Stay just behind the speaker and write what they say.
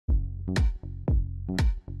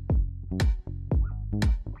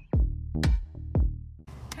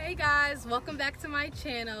Hey guys, welcome back to my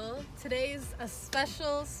channel. Today's a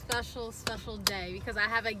special day because I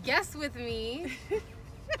have a guest with me.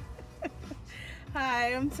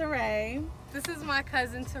 Hi, I'm Tarae. This is my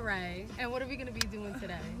cousin Tarae. And what are we gonna be doing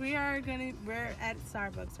today? We're at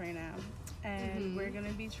Starbucks right now, and we're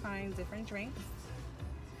gonna be trying different drinks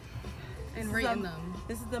and rating them.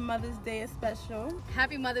 This is the Mother's Day special.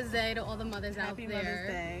 Happy Mother's Day to all the mothers out there. Happy Mother's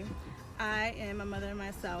Day. I am a mother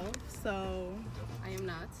myself, so I am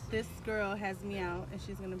not. This girl has me out, and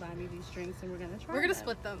she's gonna buy me these drinks, and we're gonna try. We're gonna them.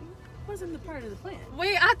 split them. Wasn't the part of the plan.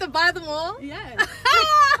 Wait, I have to buy them all? Yes.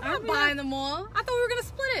 I'm buying them all. I thought we were gonna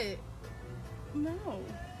split it. No.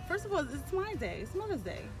 First of all, it's my day. It's Mother's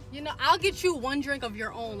Day. You know, I'll get you one drink of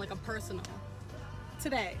your own, like a personal.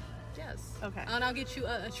 Today. Yes. Okay. And I'll get you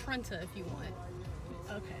a Trenta if you want.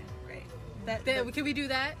 Okay, great. Can we do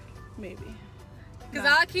that? Maybe. Because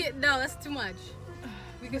I can't. No, that's too much.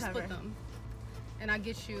 We can Whatever. split them, and I'll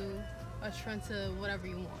get you a Trenta, whatever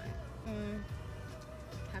you want.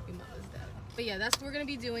 Happy Mother's Day. But yeah, that's what we're gonna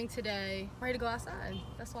be doing today. Ready to go outside.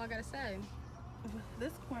 That's all I gotta say.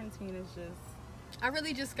 This quarantine is just. I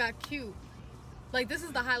really just got cute. Like, this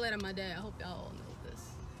is the highlight of my day. I hope y'all all know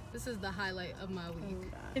this. This is the highlight of my week.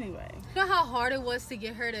 Anyway. You know how hard it was to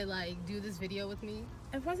get her to like do this video with me?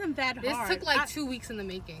 It wasn't that hard. This took like 2 weeks in the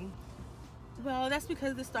making. Well, that's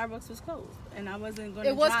because the Starbucks was closed, and I wasn't going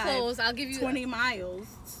to. It was drive closed. I'll give you 20 miles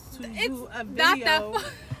to do a video. Not that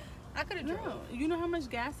far. I could have drove. No, you know how much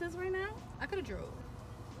gas is right now? I could have drove.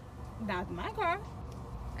 Not my car.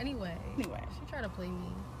 Anyway. She tried to play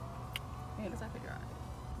me. Yeah. Because I could drive.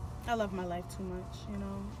 I love my life too much, you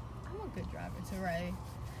know. I'm a good driver, Tarae.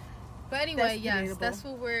 But anyway, yes, that's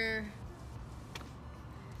what we're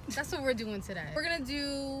doing today. We're gonna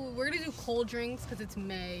do cold drinks because it's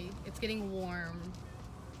May. It's getting warm,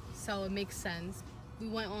 so it makes sense. We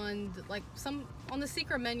went on on the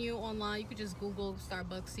secret menu online. You could just Google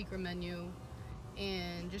Starbucks secret menu,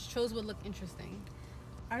 and just chose what looked interesting.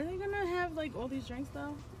 Are they gonna have like all these drinks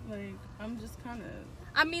though? Like, I'm just kind of.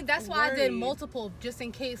 I mean, that's why I did multiple, just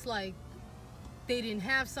in case like they didn't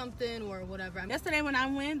have something or whatever. Yesterday when I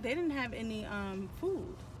went, they didn't have any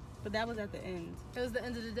food, but that was at the end. It was the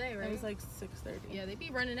end of the day, right? It was like 6:30. Yeah, they be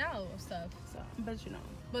running out of stuff. So, but you know.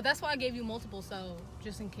 But that's why I gave you multiple, so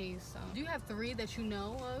just in case. Do you have 3 that you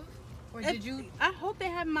know of, or did you? I hope they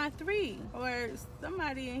have my 3, or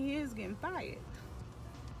somebody in here is getting fired.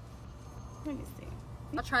 Let me see.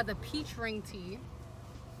 I'll try the peach ring tea.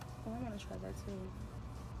 Oh, I want to try that too.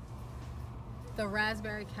 The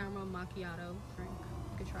raspberry caramel macchiato drink.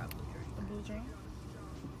 You could try a blue drink. A blue drink?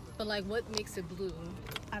 But like, what makes it blue?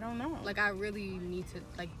 I don't know. Like, I really need to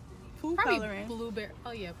like. Food probably coloring. Blueberry.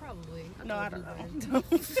 Oh yeah, probably. No, I don't know.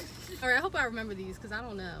 All right, I hope I remember these because I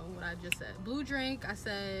don't know what I just said. Blue drink. I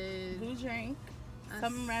said. Blue drink.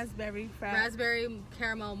 Some raspberry. Raspberry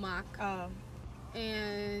caramel mock. Oh.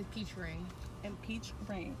 And peach ring. And peach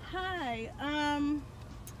ring. Hi.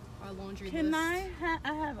 Our laundry Can list.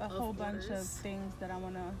 I have a whole bunch of things that I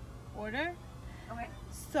want to order. Okay.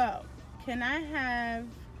 So, can I have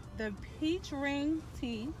the peach ring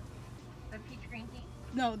tea? The peach green tea?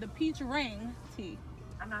 No, the peach ring tea.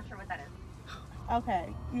 I'm not sure what that is.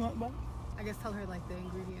 Okay. You want what? I guess tell her like the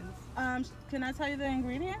ingredients. Can I tell you the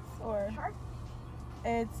ingredients or? Sure.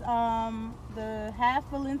 It's the half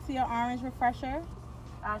Valencia orange refresher.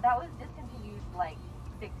 That was discontinued like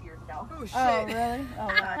 6 years ago. Oh shit. Oh really? Oh.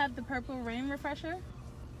 I have the purple rain refresher.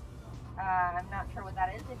 I'm not sure what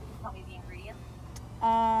that is. If you can tell me the ingredients.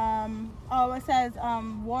 Oh, it says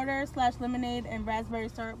water / lemonade and raspberry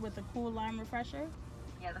syrup with a cool lime refresher.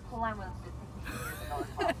 Yeah, the cool lime was discontinued years ago as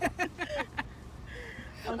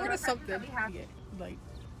well. Order something. We get, like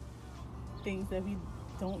things that we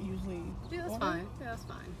don't usually. Yeah, that's order. fine. Yeah, that's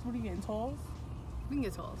fine. What are you getting, Tolls? We can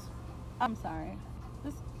get Tolls. I'm sorry.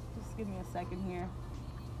 Just give me a second here.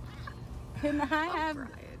 Can I have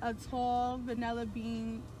a tall vanilla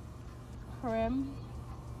bean creme?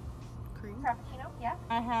 Frappuccino, yeah.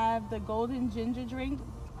 I have the golden ginger drink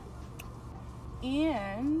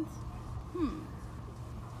and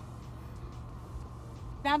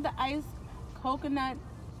now the iced coconut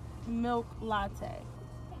milk latte.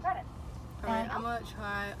 Okay, got it. All right, I'm gonna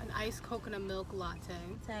try an iced coconut milk latte.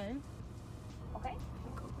 Okay. Okay.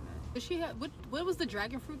 Did she have what was the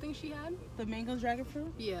dragon fruit thing she had? The mango dragon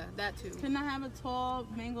fruit? Yeah, that too. Can I have a tall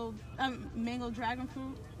mango dragon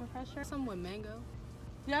fruit refresher? Some with mango.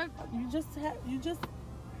 Yeah, you just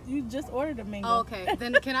ordered a mango. Oh, okay.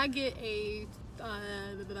 Then can I get a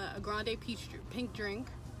grande pink drink,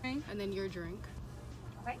 Okay. and then your drink?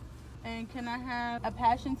 Okay. And can I have a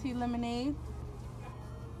passion tea lemonade?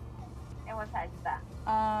 And what size is that?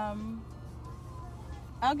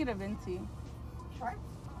 I'll get a venti. Sure.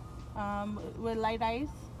 With light ice.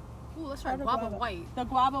 Ooh, let's try Or the guava white. The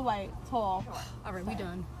guava white, tall. Sure. All right, we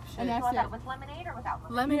done. Shit. And You that's want it. that with lemonade or without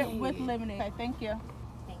lemonade? Lemonade. With lemonade. Okay, thank you.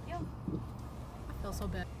 Thank you. I feel so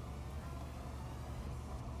bad.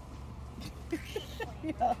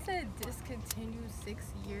 Yeah. It said discontinued 6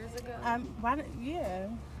 years ago. Yeah.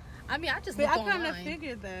 I mean, I just But looked I kind of online.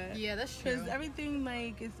 figured that. Yeah, that's true. Because everything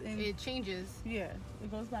like is in. It changes. Yeah, it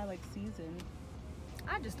goes by like season.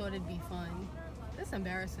 I just thought it'd be fun. It's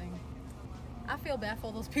embarrassing. I feel bad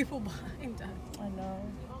for those people buying that. I know.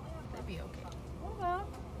 They'd be okay. Okay.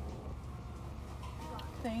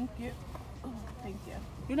 Thank you. Oh, thank you.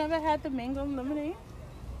 You never had the mango lemonade?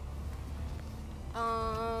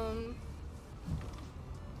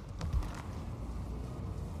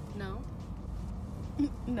 No.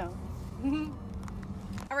 No.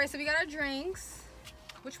 All right, so we got our drinks.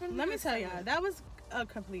 Which one? Let me tell y'all, that was a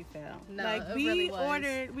complete fail. No, like it we really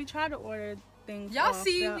was. we tried to order things. Y'all off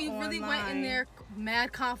see, the we really went in online. there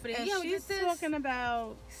mad confident. And Yeah, we she's did this. talking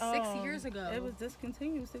about 6 years ago. It was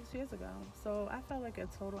discontinued 6 years ago. So I felt like a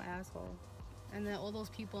total asshole. And then all those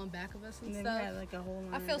people in back of us and, And then stuff. we had like a whole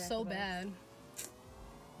line I feel back so of us. bad.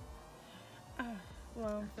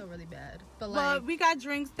 Well, I feel really bad. But well, like we got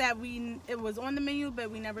drinks that it was on the menu, but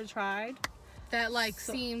we never tried. that like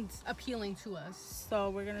so- seemed appealing to us. So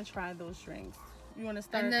we're gonna try those drinks. You want to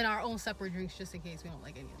start? And then our own separate drinks just in case we don't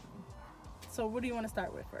like any of them. So what do you want to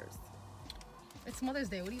start with first? It's Mother's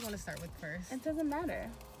Day. What do you want to start with first? It doesn't matter.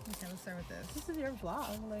 Okay, let's start with this. This is your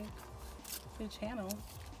vlog, like your channel.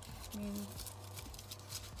 I mean,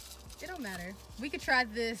 It don't matter. We could try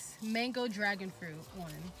this mango dragon fruit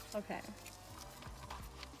one. okay.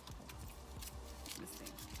 Let's see.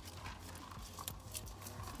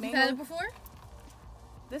 You've had it before?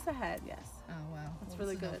 This I had, yes. Oh wow, It's Well,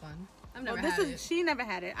 really this is no good. fun. I've Well, never had it. She never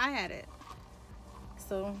had it. I had it.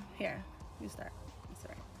 So here, you start. That's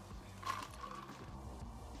all right.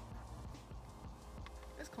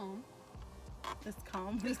 It's calm. It's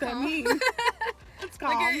calm. What does It's that calm. mean? It's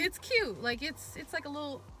calm. Like it's cute. Like it's like a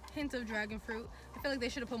little hint of dragon fruit. I feel like they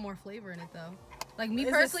should have put more flavor in it though. Like me Is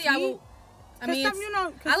it personally, I sweet? will. I mean, some, it's, you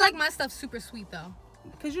know, I like my stuff super sweet though.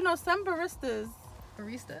 because you know some baristas,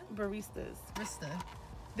 Barista,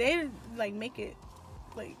 they like make it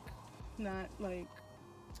like not like.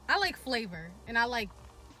 I like flavor, and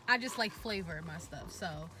I just like flavor in my stuff.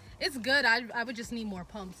 So it's good. I would just need more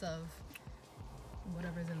pumps of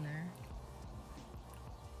whatever's in there.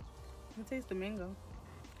 You taste the mango,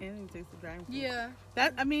 and you taste the dragon fruit. Yeah,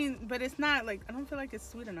 That I mean, but it's not like I don't feel like it's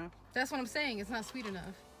sweet enough. that's what I'm saying. It's not sweet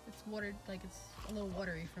enough. It's watered, like it's a little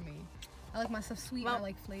watery for me. I like my stuff sweet. Well- I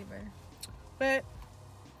like flavor. But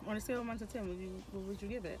on a scale of 1 to 10, what would you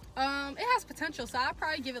give it? It has potential, so I'd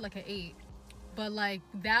probably give it like an 8. But like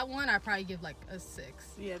that one, I'd probably give like a 6.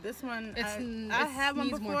 Yeah, this one I It's had one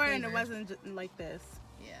needs more before and it flavor. wasn't like this.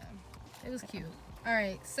 Yeah, it was cute. All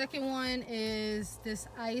right, second one is this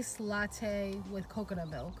iced latte with coconut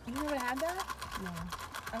milk. You never had that? No,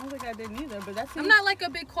 I don't think I did neither. But that's I'm not like a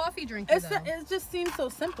big coffee drinker though. It just seems so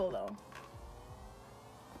simple though.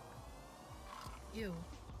 Ew.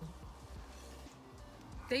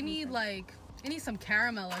 They need like, it needs some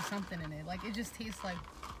caramel or something in it. Like it just tastes like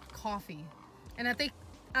coffee. And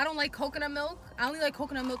I don't like coconut milk. I only like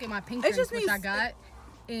coconut milk in my pink It drinks, just which needs- I got.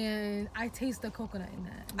 And I taste the coconut in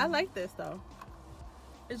that. I like this though.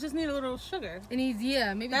 It just need a little sugar. It needs,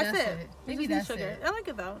 yeah, maybe that's, it. Maybe just needs that's sugar. it. I like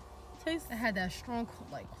it though. Tastes. It had that strong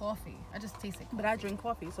like coffee. I just tasted coffee. But I drink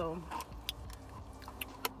coffee, so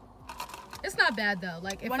It's not bad though.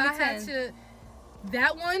 Like if 1 I to had 10. to,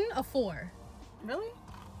 that one a 4. really,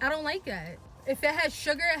 I don't like that. If it has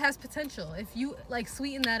sugar, it has potential. If you like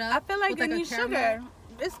sweeten that up, I feel like with, it a needs caramel,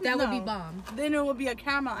 sugar. That would be no. bomb. Then it would be a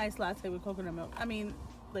caramel iced latte with coconut milk. I mean,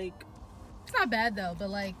 like It's not bad though, but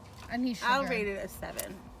like I need sugar. I'll rate it a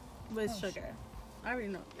 7 with Oh, sugar. I already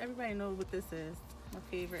know. Everybody knows what this is. My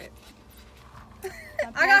favorite.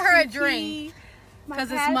 I got her a drink My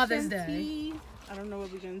 'cause it's Mother's passion Day. tea. I don't know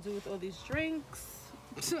what we're gonna do with all these drinks,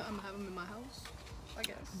 I'm gonna have them in my house, I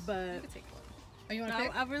guess. but You can take one. Oh, you want to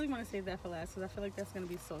pick? I really want to save that for last because I feel like that's gonna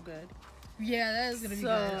be so good. Yeah, that is gonna be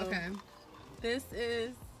So- good. Okay. This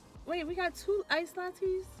is. Wait, we got 2 iced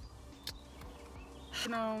lattes. You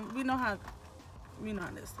know, we know how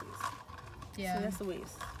this tastes. Yeah. So that's a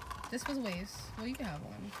waste. This was waste. Well, you can have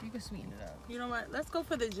one. You can sweeten it up. You know what? Let's go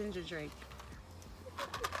for the ginger drink.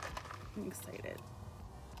 I'm excited.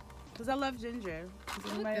 Because I love ginger. Does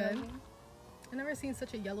look anybody good. like it? I've never seen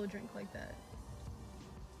such a yellow drink like that.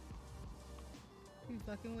 You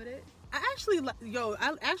fucking with it? I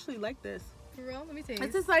actually like this. For real? Let me taste.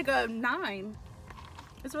 It's just like a 9.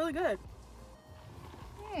 It's really good.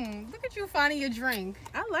 Look at you finding your drink.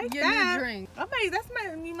 I like your that. New drink. Okay, that's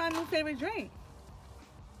my new favorite drink.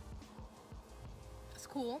 It's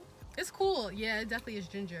cool. It's cool. Yeah, it definitely is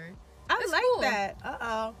ginger. It's like cool. that.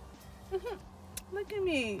 Uh-oh. Look at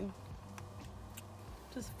me.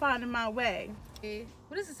 Just finding my way. Okay.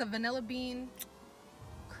 What is this? A vanilla bean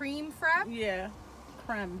cream frap? Yeah.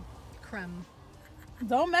 Creme. Creme.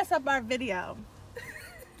 Don't mess up our video.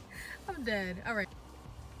 I'm dead. All right.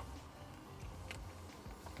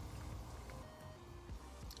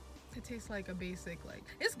 It tastes like a basic, like,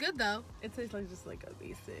 it's good though. It tastes like just like a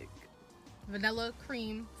basic Vanilla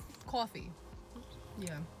cream coffee.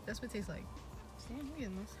 Yeah, that's what it tastes like. See, I'm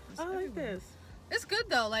getting this. I like this. It's good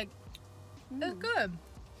though. Like, it's good.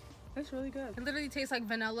 It's really good. It literally tastes like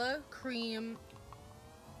vanilla, cream,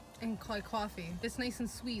 and like coffee. It's nice and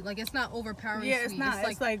sweet. Like, it's not overpowering. Yeah, sweet. it's not.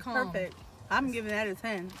 It's like calm. perfect. I'm giving that a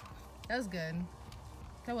 10. That was good.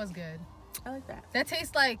 That was good. I like that. That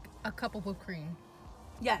tastes like a cup of whipped cream.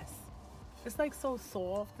 Yes. It's like so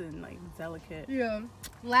soft and like delicate. Yeah.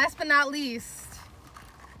 Last but not least.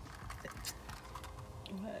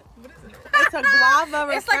 What is it? It's a guava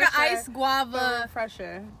refresher. It's like an ice guava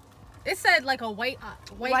refresher. It said like a white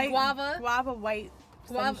guava. Guava white.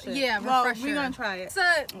 Guava. Shit. Yeah, well, refresher. we're gonna try it. It's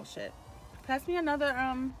a oh shit. Pass me another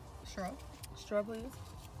straw. Please.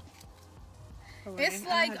 It's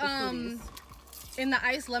like in the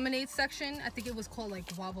iced lemonade section, I think it was called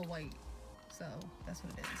like guava white. So that's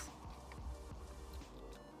what it is.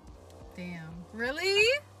 Damn. Really?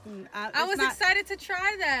 I was excited to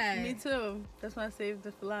try that. Me too. That's why I saved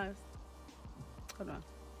it for last. Hold on.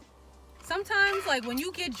 Sometimes, like, when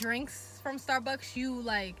you get drinks from Starbucks, you'll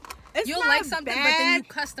like something, bad. but then you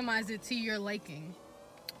customize it to your liking.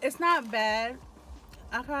 It's not bad.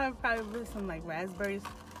 I could probably put some like raspberries.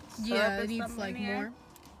 Yeah, it needs like more.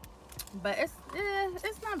 But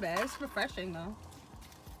it's not bad. It's refreshing though.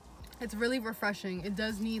 It's really refreshing. It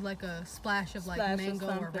does need like a splash of like mango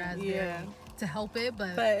or raspberry to help it,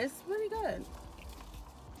 but it's really good.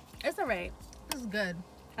 It's alright. This is good.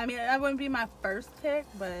 I mean, that wouldn't be my first pick,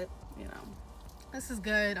 but you know, this is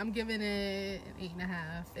good. I'm giving it an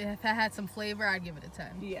 8.5. If I had some flavor, I'd give it a 10.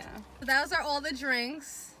 Yeah. So those are all the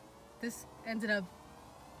drinks. This ended up.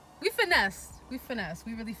 We finessed. We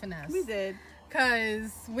really finessed. We did.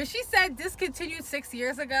 Because when she said discontinued 6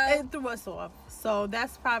 years ago, it threw us off. So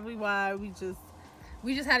that's probably why we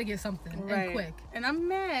just had to get something and quick. And I'm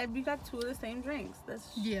mad we got 2 of the same drinks.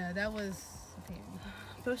 That was a pain.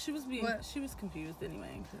 But she was confused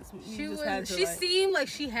anyway. She seemed like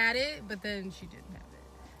she had it, but then she didn't have it.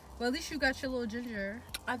 Well, at least you got your little ginger.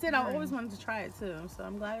 I did. I always wanted to try it too, so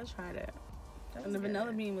I'm glad I tried it. And the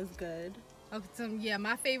vanilla bean was good. Okay, so yeah,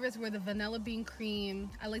 my favorites were the vanilla bean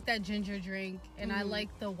cream. I like that ginger drink, and I like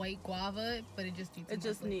the white guava, but it just needs.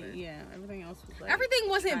 Everything else was like. Everything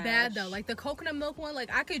wasn't bad though. Like the coconut milk one,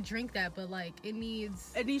 like I could drink that, but like it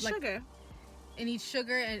needs. It needs like, sugar. It needs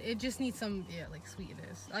sugar, and it just needs some like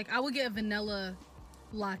sweetness. Like I would get a vanilla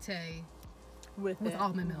latte with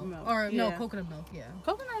almond milk. Or no, coconut milk. Yeah,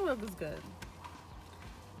 coconut milk is good.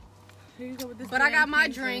 Here you go with this. But I got my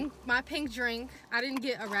drink, my pink drink. I didn't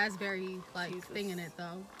get a raspberry thing in it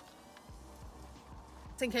though.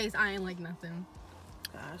 Just in case I ain't like nothing.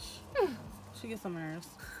 Gosh, she gets some nerves.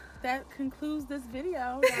 That concludes this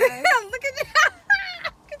video, guys. Look at you.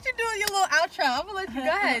 Look at you doing your little outro. I'm gonna let you go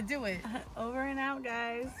ahead, do it. Over and out,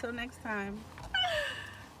 guys. Till next time.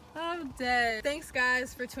 I'm dead. Thanks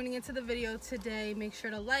guys for tuning into the video today. Make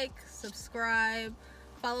sure to like, subscribe,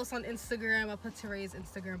 follow us on Instagram. I'll put Tarae's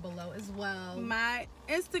Instagram below as well. My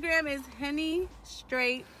Instagram is Henny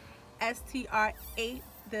Straight STR8,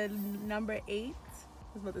 the number 8.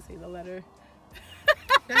 I was about to say the letter.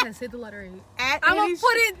 Go ahead, say the letter 8. I'm gonna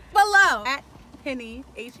put it below. At Henny,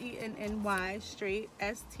 HENNY, straight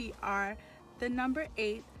STR, the number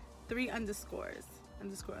 8, 3 underscores.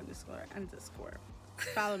 Underscore.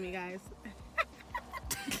 Follow me, guys.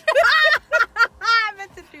 I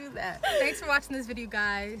meant to do that. Thanks for watching this video,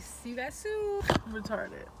 guys. See you guys soon.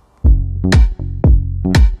 Retarded.